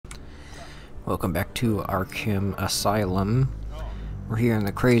Welcome back to Arkham Asylum. We're here in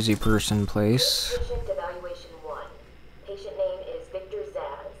the crazy person place. Patient evaluation 1. Patient name is Victor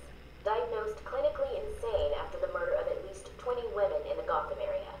Zaz. Diagnosed clinically insane after the murder of at least 20 women in the Gotham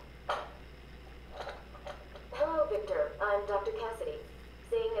area. Hello, Victor. I'm Dr. Cassidy.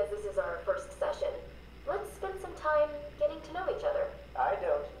 Seeing as this is our first session, let's spend some time getting to know each other. I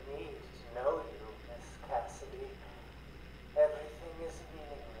don't need to know you, Miss Cassidy. Everything is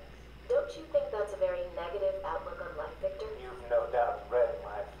meaningless. Don't you think that's a very negative outlook on life, Victor? You've no doubt read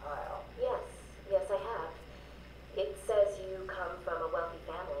my file. Yes, I have. It says you come from a wealthy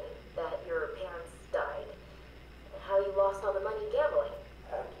family, that your parents died, how you lost all the money gambling.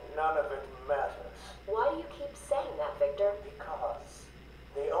 And none of it matters. Why do you keep saying that, Victor? Because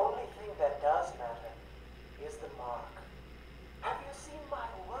the only thing that does matter is the mark. Have you seen my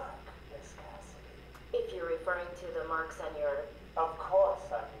work, Miss Cassidy? If you're referring to the marks on your... Of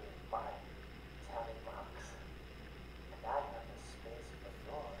course I mean my tally marks. And I have a space for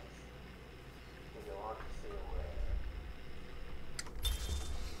yours. Do you want to see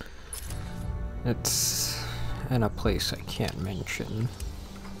where? It's in a place I can't mention.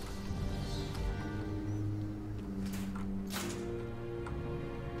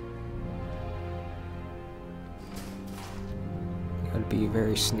 Gotta be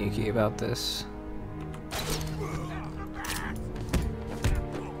very sneaky about this.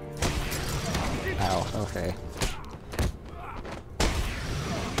 Ow, okay.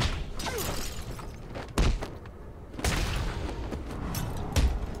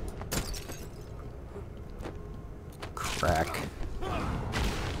 Crack.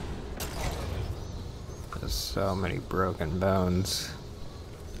 There's so many broken bones.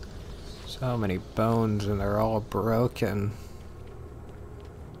 So many bones and they're all broken.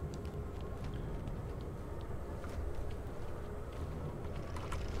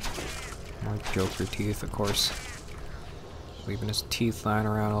 More Joker teeth, of course. Leaving his teeth lying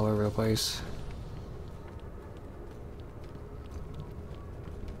around all over the place.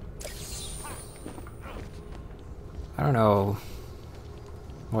 I don't know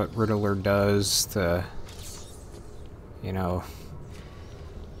what Riddler does to, you know,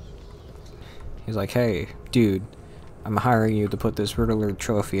 he's like, hey, dude, I'm hiring you to put this Riddler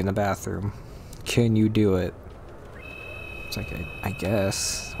trophy in the bathroom. Can you do it? It's like, I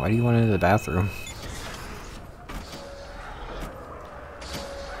guess. Why do you want it in the bathroom?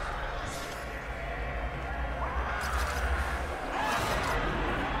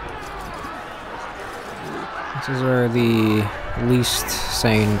 This is where the least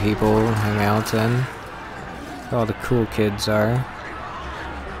sane people hang out in. Where all the cool kids are.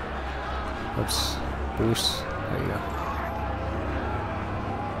 Whoops. Bruce. There you go.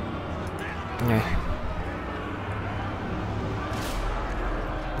 Yeah.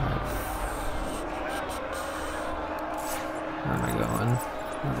 Where am I going?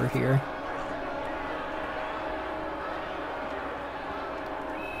 Over here.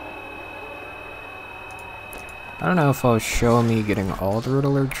 I don't know if I'll show me getting all the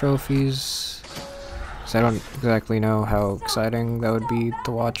Riddler trophies, because I don't exactly know how exciting that would be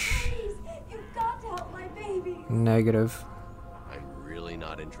to watch. You've got to help my baby. Negative. I'm really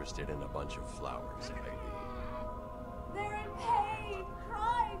not interested in a bunch of flowers, Ivy. They're in pain,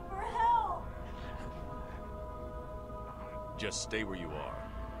 crying for help. Just stay where you are.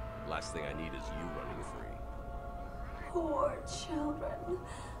 Last thing I need is you running free. Poor children.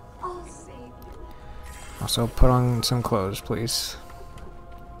 I'll save you. Also, put on some clothes, please.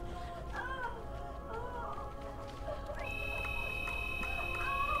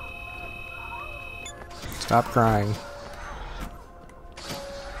 Stop crying.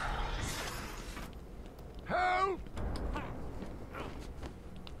 Help!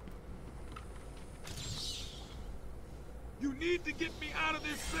 You need to get me out of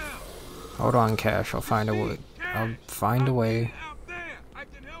this cell. Hold on, Cash. I'll find a way. I'll find a way. Out there. I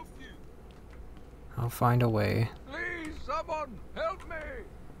can help you. I'll find a way. Please, someone help me.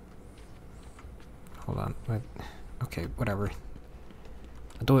 Hold on. Wait. Okay, whatever.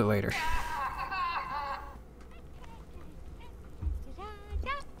 I'll do it later.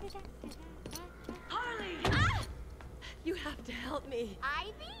 Harley! Ah! You have to help me.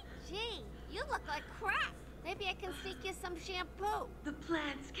 Ivy? Gee, you look like crap. Maybe I can sneak you some shampoo. The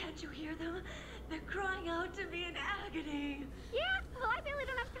plants, can't you hear them? They're crying out to me in agony. Yeah? Well, I really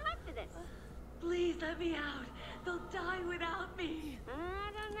don't have time for this. Please let me out. They'll die without me.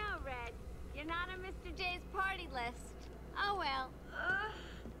 I don't know, Red. You're not on Mr. J's party list. Oh, well.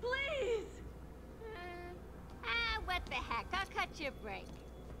 Please! What the heck? I'll cut you a break.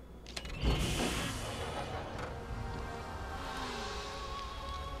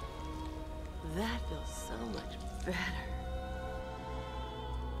 That feels so much better.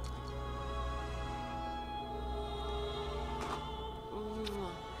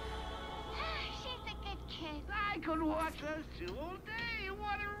 She's a good kid. I could watch those two all day.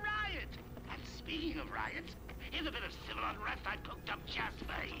 What a riot! And speaking of riots, here's a bit of civil unrest I cooked up just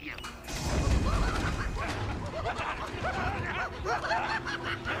for you.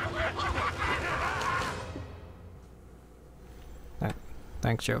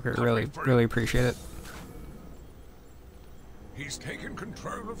 Thanks, Joker. Really appreciate it. He's taken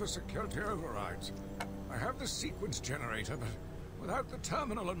control of the security overrides. I have the sequence generator, but without the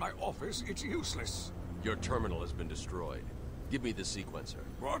terminal in my office, it's useless. Your terminal has been destroyed. Give me the sequencer.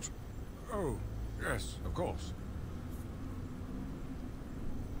 What? Oh, yes, of course.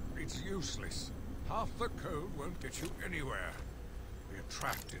 It's useless. Half the code won't get you anywhere. We're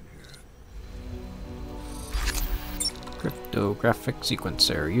trapped in here. Cryptographic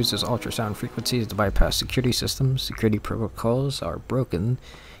sequencer uses ultrasound frequencies to bypass security systems. Security protocols are broken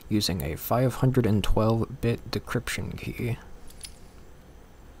using a 512-bit decryption key.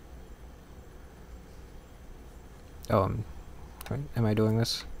 Oh, am I doing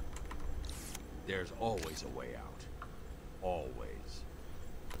this? There's always a way out. Always.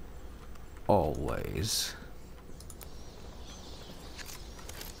 Always.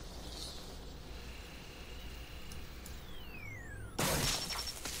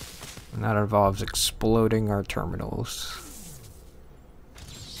 And that involves exploding our terminals.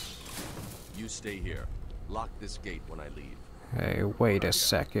 You stay here. Lock this gate when I leave. Hey, wait a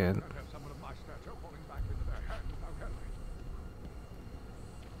second.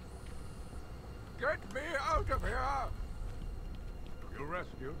 Get me out of here! You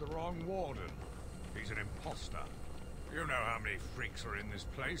rescued the wrong warden. He's an imposter. You know how many freaks are in this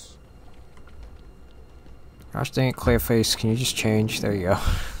place. Gosh dang it, Clayface, can you just change? There you go.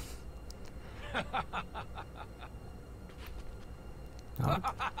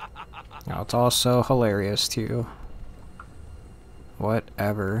 Oh, it's also hilarious too.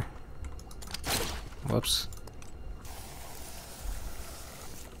 Whatever. Whoops.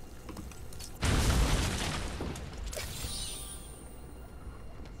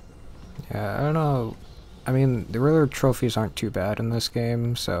 Yeah, I don't know. I mean, the Riddler trophies aren't too bad in this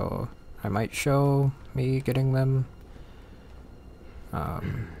game, so I might show me getting them.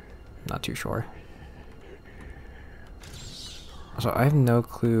 Not too sure. So I have no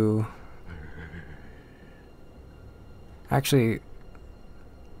clue. Actually,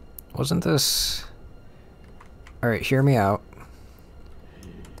 wasn't this... Alright, hear me out.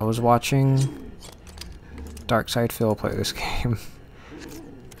 I was watching Darkside Phil play this game.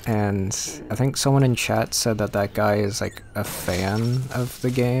 And I think someone in chat said that that guy is like a fan of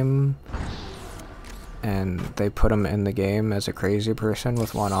the game. And they put him in the game as a crazy person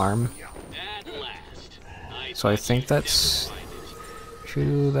with one arm. So I think that's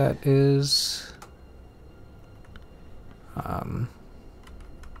who that is. But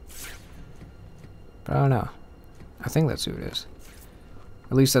I don't know. I think that's who it is.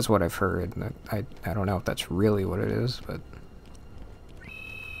 At least that's what I've heard. I don't know if that's really what it is, but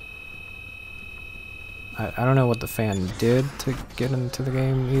I don't know what the fan did to get into the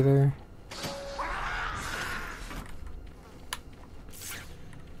game either.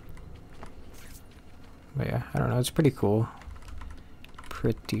 But yeah, I don't know, it's pretty cool.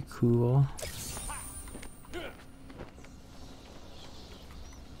 Pretty cool.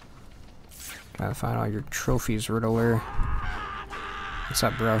 Gotta find all your trophies, Riddler. What's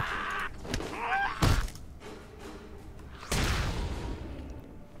up, bro?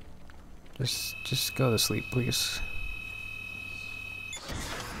 Just go to sleep, please.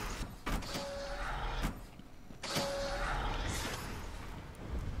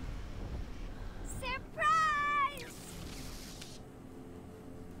 Surprise!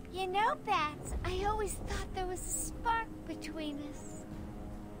 You know, Bats, I always thought there was a spark between us.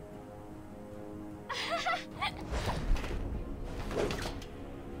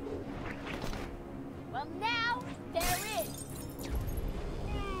 Well, now there is.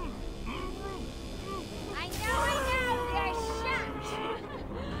 I know, you're shocked.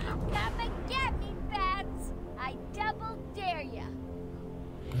 Come and get me, Bats. I double dare ya.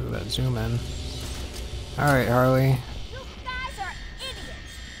 Look at that zoom in. Alright, Harley. You guys are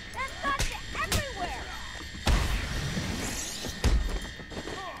idiots. There's bats everywhere.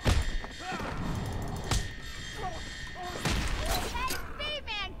 Hey,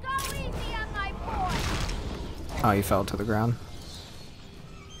 B-Man, go easy on my boy. Oh, you fell to the ground.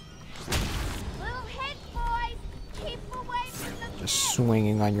 Little hit, boys. Keep away from the Just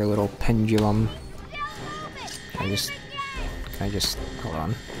swinging on your little pendulum. still moving. Can I just hold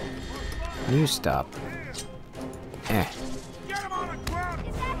on. You stop. Eh. Get him on the ground!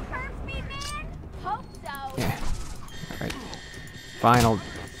 Is that hurt me, man? Hope so. Yeah. Alright. Final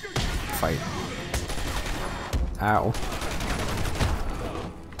fight. Ow.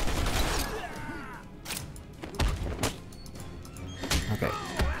 Okay.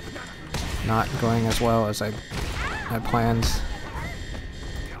 Not going as well as I had planned.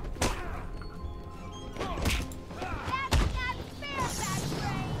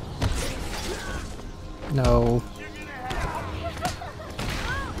 No.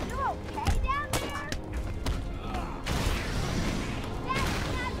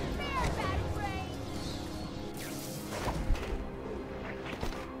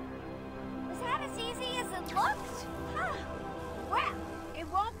 Was that as easy as it looked? Huh. Well, it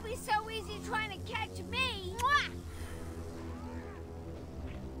won't be so easy trying to catch me. Mwah!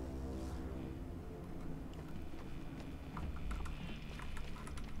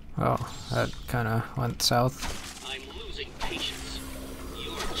 Oh, that kinda went south. I'm losing patience.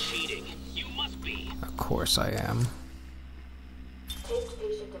 You're cheating. You must be. Of course I am. Taped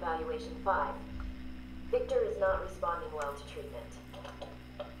patient evaluation 5. Victor is not responding well to treatment.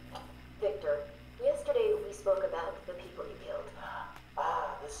 Victor, yesterday we spoke about the people you killed.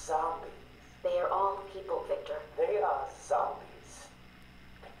 Ah, the zombies. They are all people, Victor. They are zombies.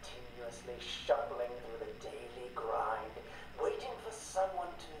 Continuously shuffling through the daily grind, waiting for someone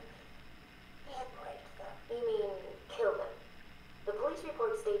to liberate them. You mean kill them? The police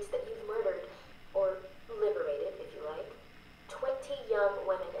report states that you've murdered, or liberated if you like, 20 young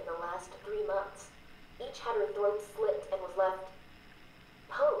women in the last 3 months. Each had her throat slit and was left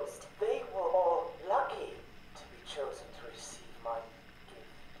posed. They were all lucky to be chosen to receive my gift.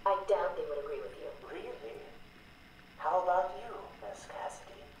 I doubt they would agree with you. Really? How about you, Miss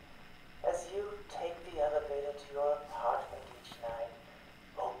Cassidy? As you take the elevator to your apartment each night,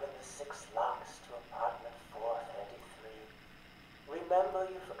 open the 6 locks to apartment 433. Remember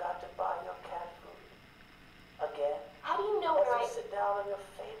you forgot to buy your cat food. Again? How do you know As where you sit down in your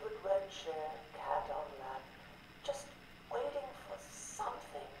favorite red chair, cat on lap, just waiting for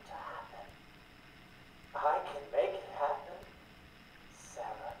something to happen. I can make it happen,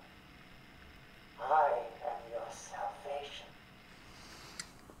 Sarah. I am your salvation.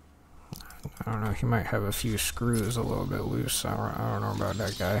 I don't know, he might have a few screws a little bit loose. I don't know about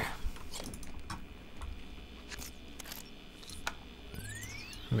that guy.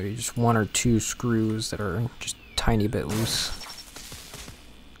 Maybe just 1 or 2 screws that are just a tiny bit loose.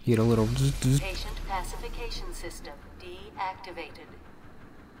 Get a little... Patient pacification system deactivated.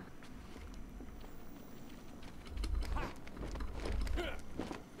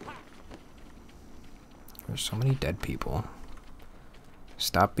 There's so many dead people.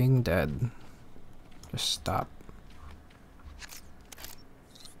 Stop being dead. Just stop.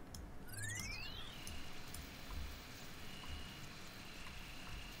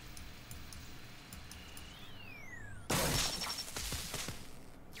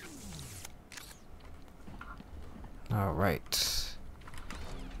 Alright.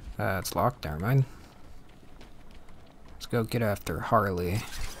 It's locked, never mind. Let's go get after Harley.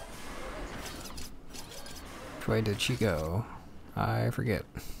 Which way did she go? I forget.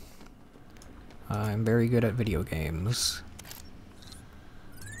 I'm very good at video games.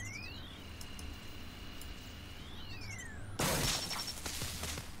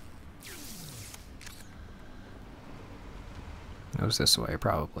 It was this way,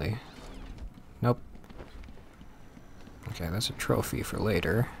 probably. Nope. Okay, that's a trophy for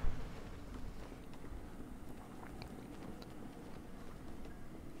later.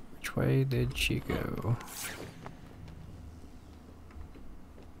 Which way did she go?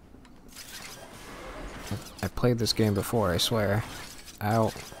 I played this game before, I swear.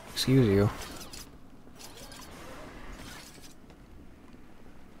 Ow. Excuse you.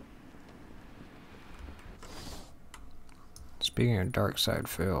 Speaking of Dark Side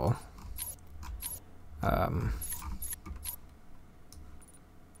Phil, it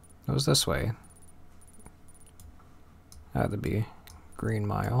was this way. Had to be Green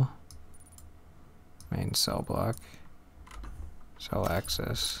Mile. Main cell block. Cell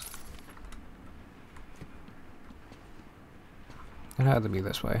access. It had to be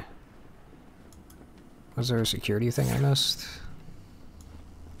this way. Was there a security thing I missed?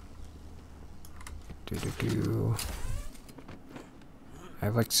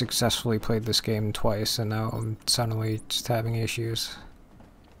 I've like successfully played this game twice and now I'm suddenly just having issues.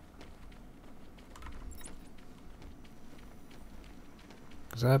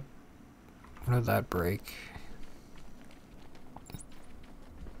 Is that... when did that break?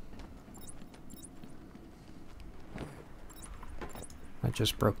 I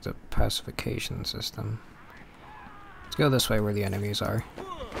just broke the pacification system. Let's go this way where the enemies are.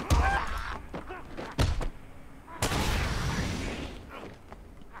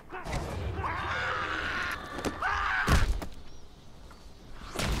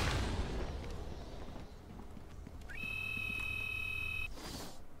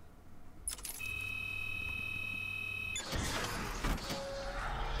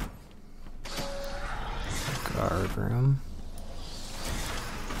 Guard room.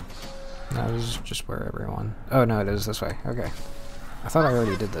 No, this is just where everyone... Oh no, it is this way. Okay. I thought I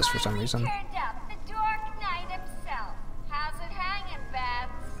already did this for some reason. Turned up, the Dark Knight himself. How's it hanging,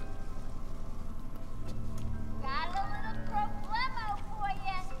 Babs? Got a little problemo for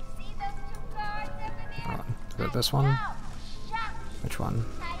you. See those 2 guards over there? Hold on. Is it this one? No. Shut. Which one?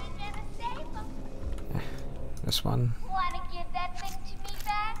 How you gonna save them? This one? Wanna give that thing to me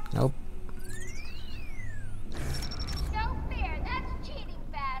back? Nope. No fair, that's cheating,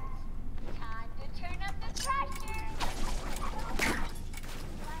 Babs. Time to turn up the pressure.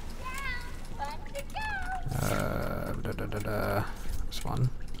 One down, one to go. This one.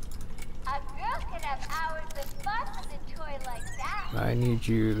 A girl could have hours of fun with a toy like that. I need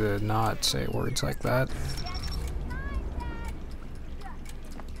you to not say words like that.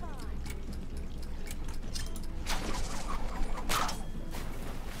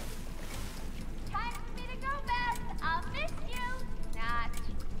 Time for me to go, Babs. I'll miss you. Not.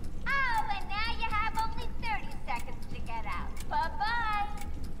 Oh, and now you have only 30 seconds to get out. Bye-bye.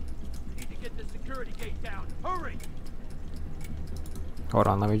 Need to get the security gate down. Hurry! Hold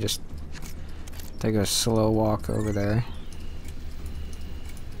on, let me just take a slow walk over there.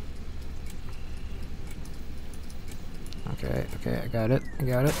 Okay, okay, I got it, I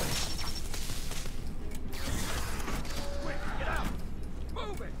got it. Quick, get out!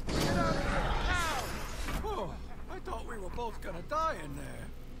 Move it! Get out of here! Now! Oh, I thought we were both gonna die in there.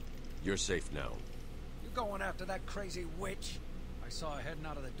 You're safe now. You going after that crazy witch? I saw her heading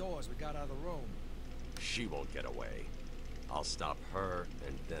out of the door as we got out of the room. She won't get away. I'll stop her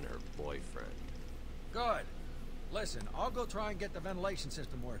and then her boyfriend. Good. Listen, I'll go try and get the ventilation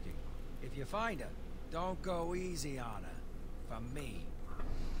system working. If you find her, don't go easy on her. For me.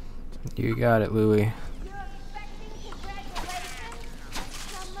 You got it, Louie. You're expecting congratulations?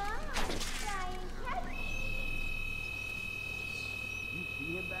 Come on, try and catch me. You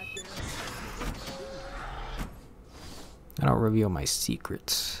see him back there? I don't reveal my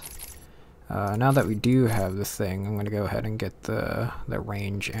secrets. Now that we do have the thing, I'm gonna go ahead and get the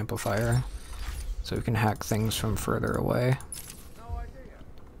range amplifier, so we can hack things from further away. No idea.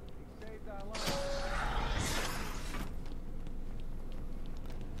 He saved our lives.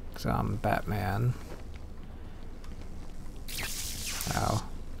 Cause I'm Batman. Ow.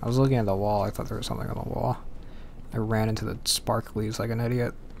 I was looking at the wall, I thought there was something on the wall. I ran into the sparklies like an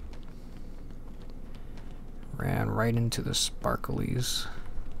idiot. Ran right into the sparklies.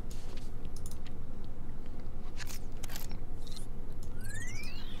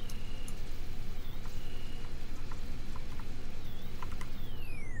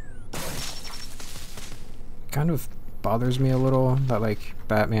 Kind of bothers me a little that like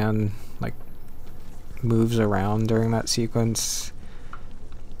Batman like moves around during that sequence.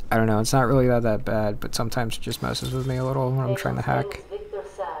 I don't know, it's not really that bad, but sometimes it just messes with me a little when I'm trying to hack. Victor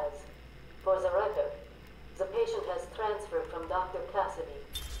Saz. For the record, the patient has transferred from Dr. Cassidy,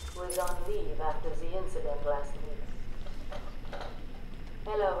 who is on leave after the incident last week.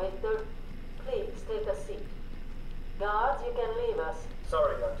 Hello, Victor. Please take a seat. Guards, you can leave us.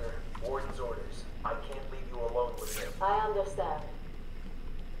 Sorry, Doctor. Warden's orders. I can't leave you alone with him. I understand.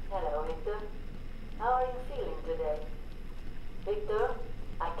 Hello, Victor. How are you feeling today? Victor,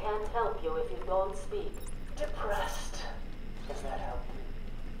 I can't help you if you don't speak. Depressed. Does that help you?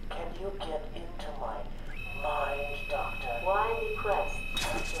 Can you get into my mind, Doctor? Why depressed?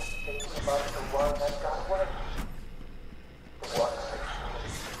 I'm just thinking about the one that got away. The one I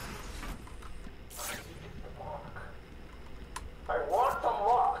chose. I needed the mark. I want the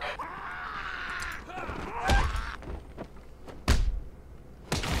mark!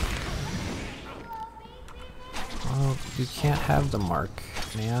 Well, you can't have the mark,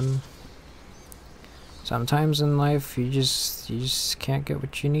 man. Sometimes in life you just can't get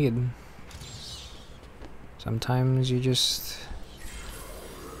what you need. Sometimes you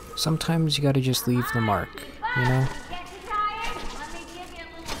gotta just leave the mark, you know? Get you tired? Let me give you a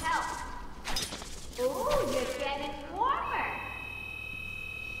little help. Ooh, you're getting warmer.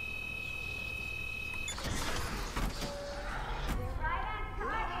 You're right on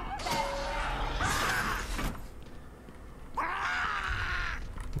target, Batman.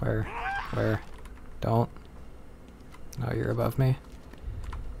 Where? Don't. Oh, you're above me?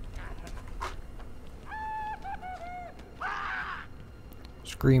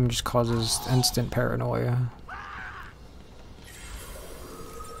 scream just causes instant paranoia.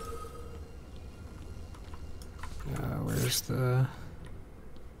 Where's the...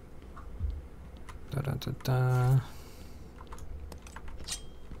 Da-da-da-da...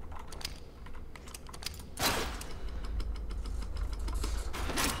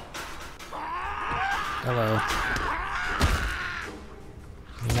 Hello.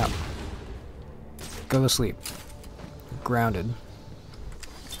 No. Go to sleep. You're grounded.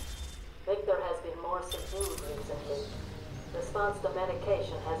 Victor has been more subdued recently. Response to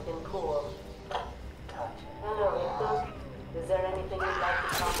medication has been poor. Hello, Victor. Is there anything you'd like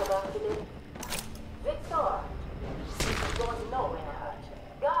to talk about today? Victor! He's going nowhere.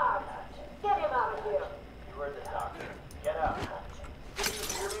 God! Get him out of here! You heard the doctor. Get out. Did you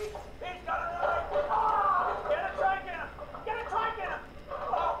hear me? He's got a knife! Get a try, get him! Get a try, get him!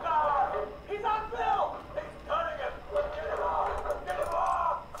 Oh, God! He's on Bill! He's cutting him! Get him off! Get him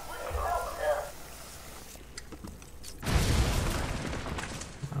off! We need help here!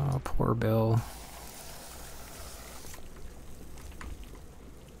 Oh, poor Bill.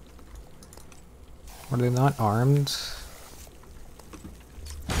 Were they not armed?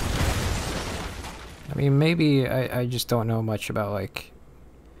 I mean, maybe I just don't know much about, like,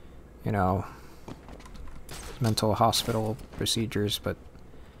 you know, mental hospital procedures, but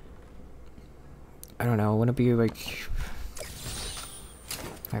I don't know. Wouldn't it be like,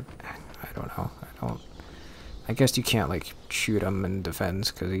 I don't know. I guess you can't, like, shoot him in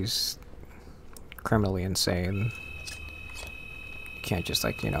defense because he's criminally insane. You can't just,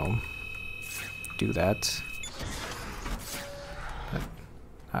 like, you know, do that. But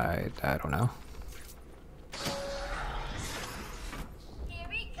I don't know. Here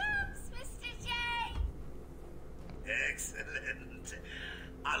he comes, Mr. J! Excellent.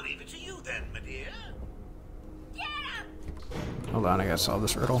 I'll leave it to you then, my dear. Get him! Hold on, I gotta solve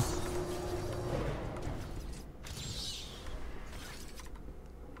this riddle.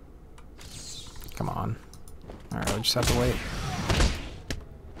 Come on. Alright, we just have to wait.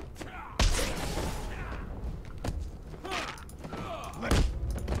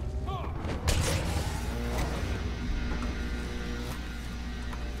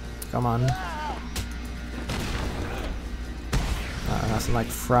 Come on. Nothing like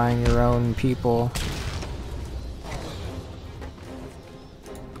frying your own people.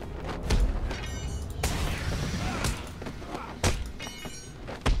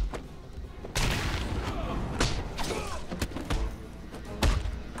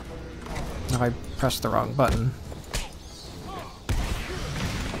 No, I pressed the wrong button.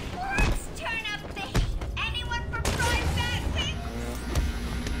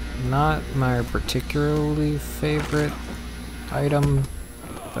 Not my particularly favorite item,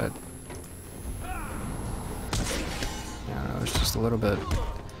 but I don't know, it's just a little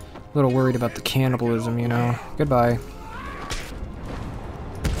worried about the cannibalism, you know. Goodbye.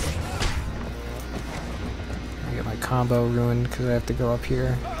 I get my combo ruined because I have to go up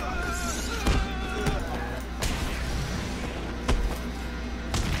here.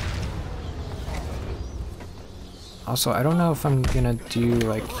 Also, I don't know if I'm gonna do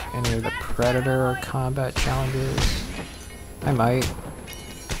like any of the Predator or combat challenges. I might.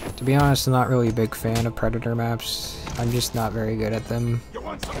 To be honest, I'm not really a big fan of Predator maps. I'm just not very good at them.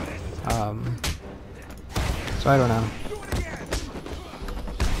 So I don't know.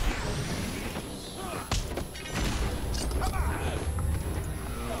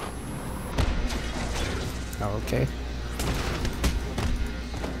 Okay.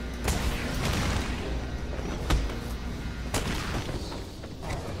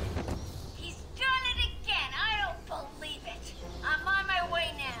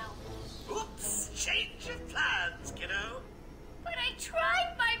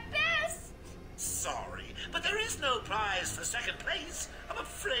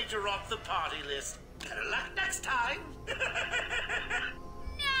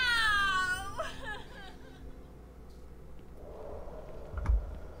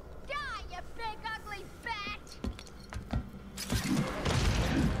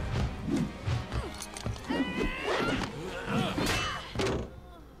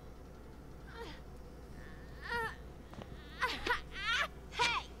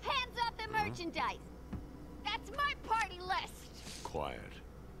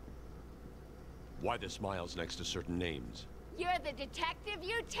 Why the smiles next to certain names? You're the detective,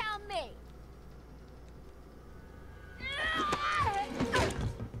 you tell me!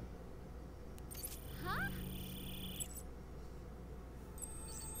 Huh?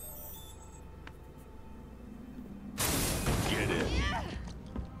 Get in!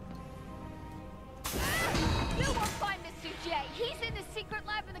 You won't find Mr. J. He's in the secret secret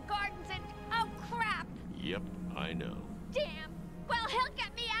lab in the gardens and... Oh, crap! Yep, I know. Damn! Well, he'll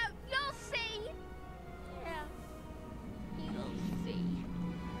get me out, you'll see! Yeah. You'll see.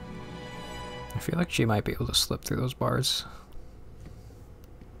 I feel like she might be able to slip through those bars.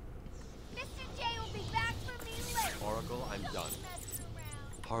 Mr. J will be back for me later. Oracle, I'm done.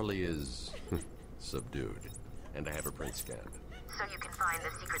 Harley is subdued, and I have her print scanned. So you can find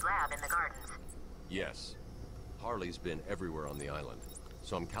the secret lab in the gardens? Yes. Harley's been everywhere on the island,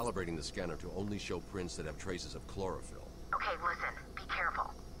 so I'm calibrating the scanner to only show prints that have traces of chlorophyll. Okay, listen, be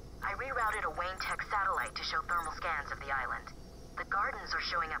careful. I rerouted a Wayne Tech satellite to show thermal scans of the island. The gardens are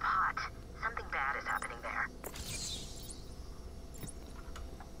showing up hot. Something bad is happening there.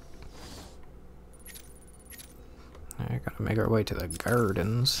 I gotta make our way to the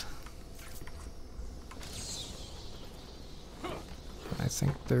gardens. I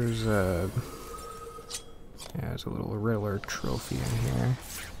think there's a... Yeah, there's a little Riddler trophy in here.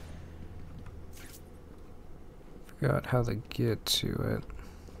 Forgot how to get to it.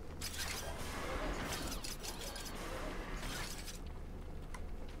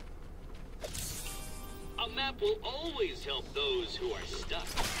 A map will always help those who are stuck.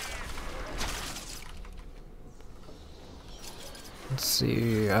 Let's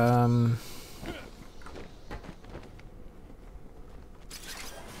see,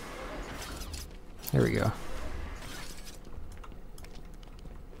 here we go.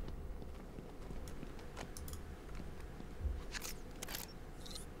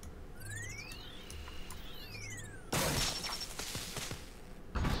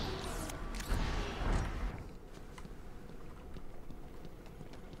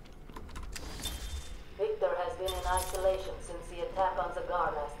 Victor has been in isolation since the attack on Zagar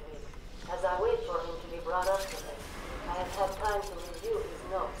last week. As I wait for him to be brought up to me, I have had time to review his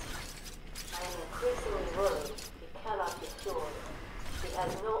notes. I am increasingly worried he cannot be cured. He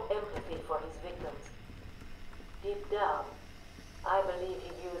has no empathy for his victims. Deep down, I believe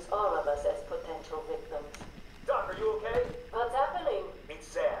he views all of us as potential victims. Doc, are you okay? What's happening? It's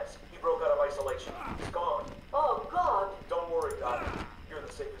Zaz. He broke out of isolation. He's gone. Oh, God! Don't worry, Doc. You're in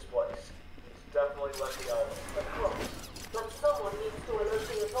the safest place. He's definitely left the island. Of course. But someone needs to alert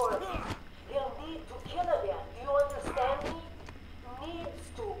the authorities. He'll need to kill again. Do you understand me? Needs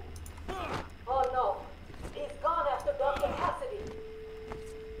to. Oh, no. He's gone after Dr. Cassidy.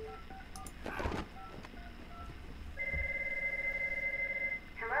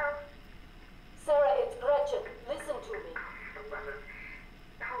 Hello? Sarah, it's Gretchen. Listen to me.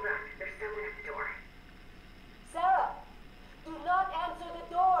 Hold on, there's someone at the door. Sarah! Do not answer the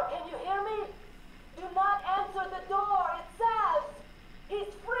door. Can you hear me? Do not answer the door. It's Zaz.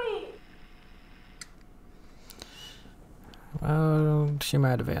 He's free. Well, she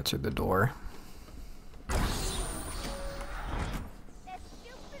might have answered the door.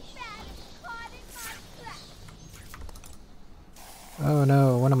 Oh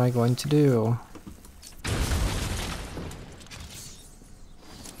no, what am I going to do?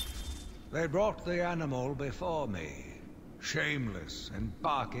 They brought the animal before me, shameless and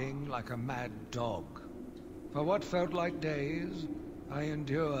barking like a mad dog. For what felt like days, I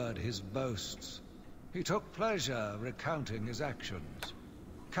endured his boasts. He took pleasure recounting his actions,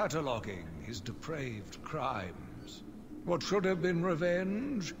 cataloguing his depraved crimes. What should have been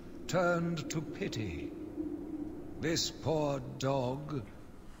revenge turned to pity. This poor dog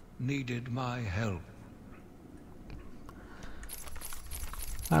needed my help.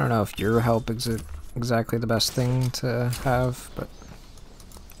 I don't know if your help is exactly the best thing to have, but...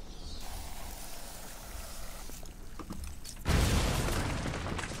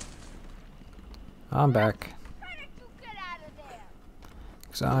 I'm back.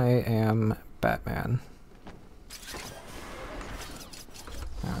 Because I am Batman.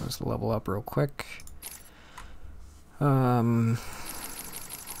 Let's level up real quick. What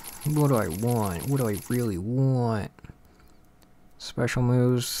do I want? What do I really want? Special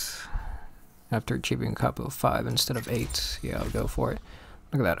moves. After achieving a couple of 5 instead of 8. Yeah, I'll go for it.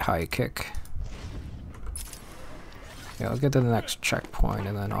 Look at that high kick. Yeah, I'll get to the next checkpoint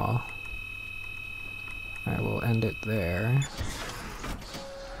and then I will end it there.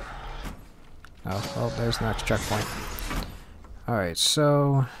 Oh, well, there's the next checkpoint. Alright,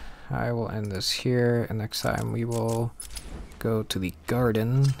 so I will end this here, and next time we will go to the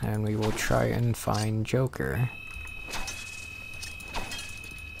garden and we will try and find Joker.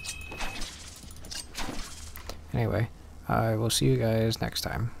 Anyway, I will see you guys next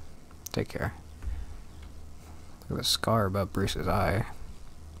time. Take care. Look at the scar above Bruce's eye.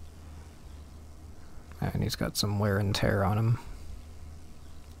 And he's got some wear and tear on him.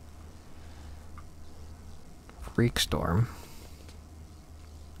 Freak Storm.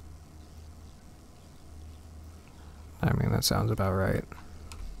 I mean, that sounds about right.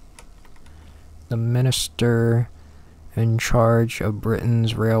 The minister in charge of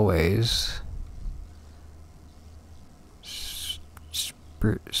Britain's railways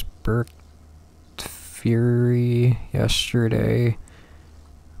sparked fury yesterday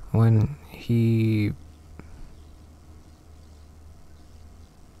when he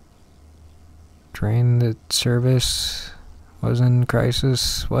train the service was in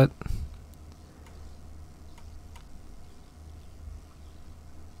crisis. What?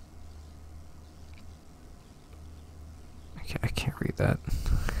 I can't read that.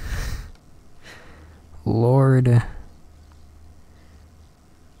 Lord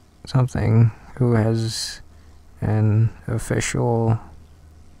something, who has an official...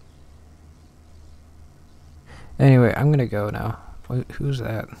 Anyway, I'm gonna go now. Who's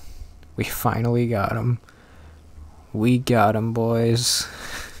that? We finally got him. We got him, boys.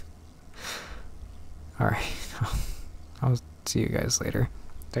 Alright. I'll see you guys later.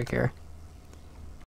 Take care.